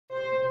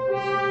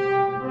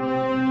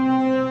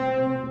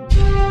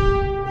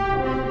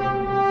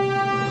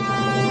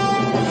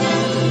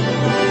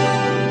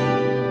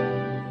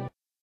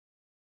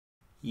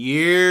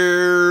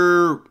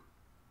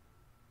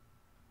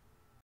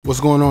What's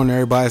going on,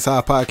 everybody? It's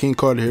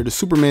iPodKingCarter here, the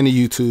Superman of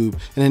YouTube,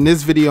 and in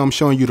this video I'm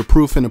showing you the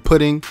proof in the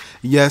pudding.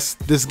 Yes,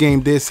 this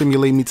game did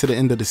simulate me to the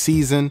end of the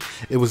season.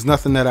 It was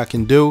nothing that I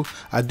can do.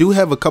 I do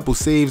have a couple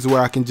saves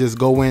where I can just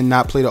go in,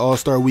 not play the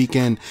All-Star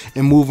weekend,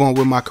 and move on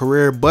with my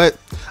career, but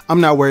I'm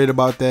not worried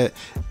about that.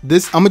 I'm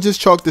gonna just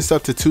chalk this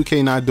up to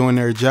 2K not doing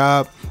their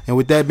job. And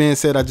with that being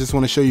said, I just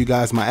want to show you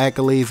guys my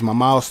accolades, my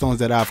milestones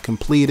that I've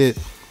completed.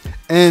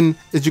 And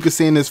as you can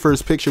see in this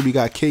first picture, we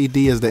got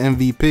KD as the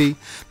MVP.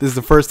 This is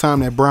the first time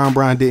that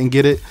Brian didn't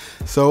get it.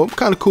 So I'm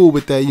kind of cool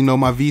with that. You know,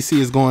 my VC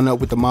is going up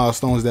with the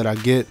milestones that I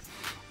get.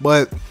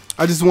 But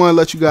I just want to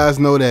let you guys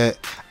know that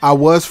I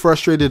was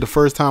frustrated the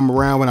first time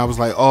around when I was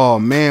like, oh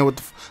man,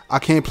 I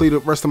can't play the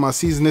rest of my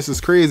season. This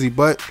is crazy.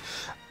 But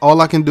all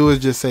I can do is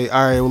just say,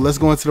 all right, well, let's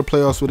go into the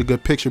playoffs with a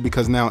good picture,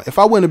 because now if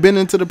I wouldn't have been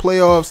into the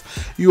playoffs,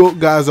 you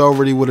guys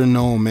already would have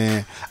known,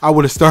 man. I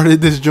would have started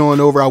this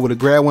joint over. I would have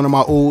grabbed one of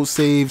my old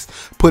saves,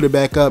 put it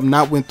back up,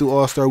 not went through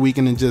All-Star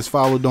weekend and just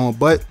followed on.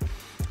 But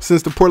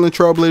since the Portland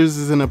Trailblazers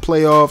is in the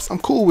playoffs, I'm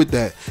cool with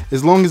that.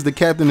 As long as the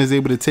captain is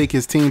able to take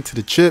his team to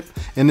the chip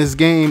in this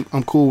game,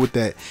 I'm cool with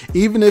that.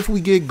 Even if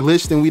we get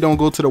glitched and we don't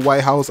go to the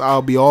White House,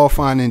 I'll be all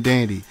fine and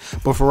dandy.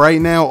 But for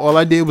right now, all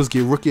I did was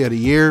get Rookie of the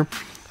Year.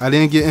 I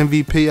didn't get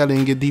MVP. I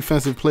didn't get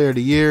Defensive Player of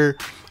the Year.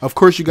 Of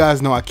course, you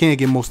guys know I can't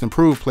get Most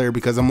Improved Player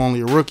because I'm only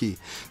a rookie.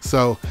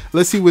 So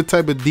let's see what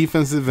type of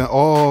defensive and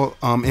all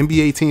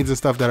NBA teams and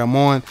stuff that I'm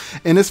on.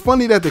 And it's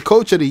funny that the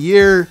Coach of the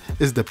Year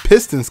is the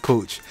Pistons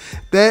coach.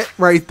 That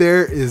right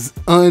there is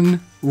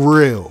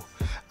unreal.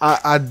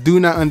 I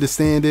do not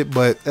understand it,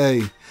 but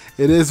hey,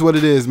 it is what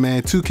it is,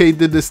 man. 2K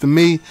did this to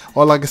me.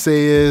 All I can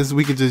say is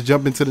we can just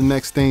jump into the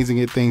next things and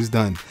get things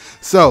done.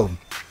 So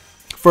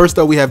first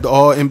up, we have the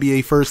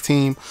All-NBA First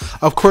Team.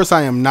 Of course,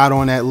 I am not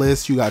on that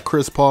list. You got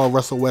Chris Paul,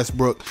 Russell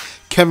Westbrook,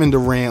 Kevin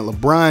Durant,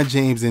 LeBron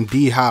James, and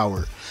D. Howard.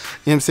 You know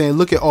what I'm saying?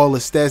 Look at all the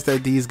stats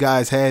that these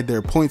guys had.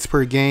 Their points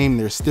per game,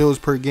 their steals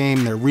per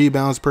game, their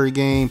rebounds per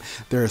game,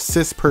 their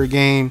assists per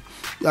game.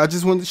 I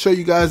just wanted to show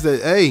you guys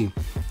that, hey,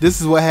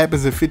 this is what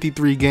happens in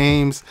 53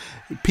 games.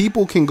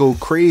 People can go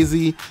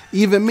crazy.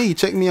 Even me,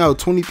 check me out,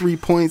 23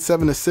 points,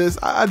 7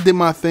 assists. I did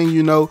my thing,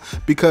 you know,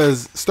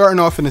 because starting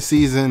off in the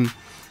season,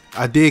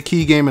 I did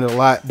key gaming a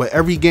lot, but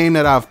every game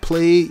that I've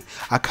played,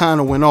 I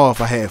kind of went off.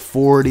 I had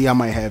 40, I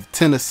might have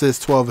 10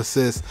 assists, 12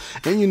 assists,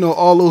 and you know,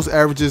 all those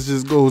averages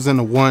just goes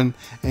into one,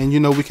 and you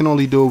know, we can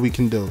only do what we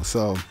can do.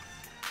 So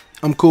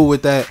I'm cool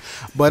with that.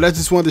 But I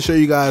just wanted to show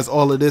you guys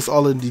all of this,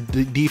 all of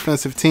the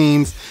defensive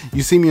teams.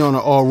 You see me on an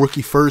all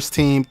rookie first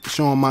team,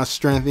 showing my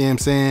strength. You know what I'm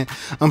saying?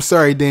 I'm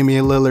sorry,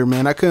 Damian Lillard,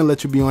 man. I couldn't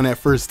let you be on that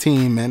first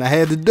team, man. I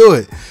had to do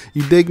it.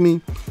 You dig me?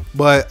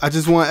 But I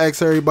just want to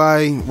ask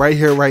everybody right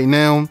here, right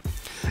now,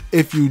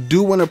 if you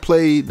do want to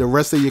play the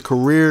rest of your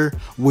career,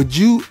 would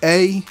you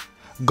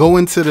go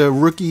into the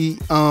rookie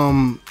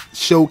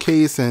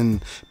showcase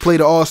and play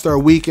the All-Star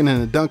weekend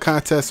and the dunk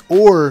contest,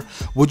 or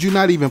would you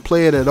not even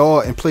play it at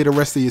all and play the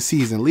rest of your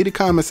season? Leave the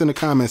comments in the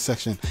comment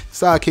section.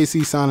 Side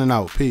KC signing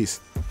out. Peace.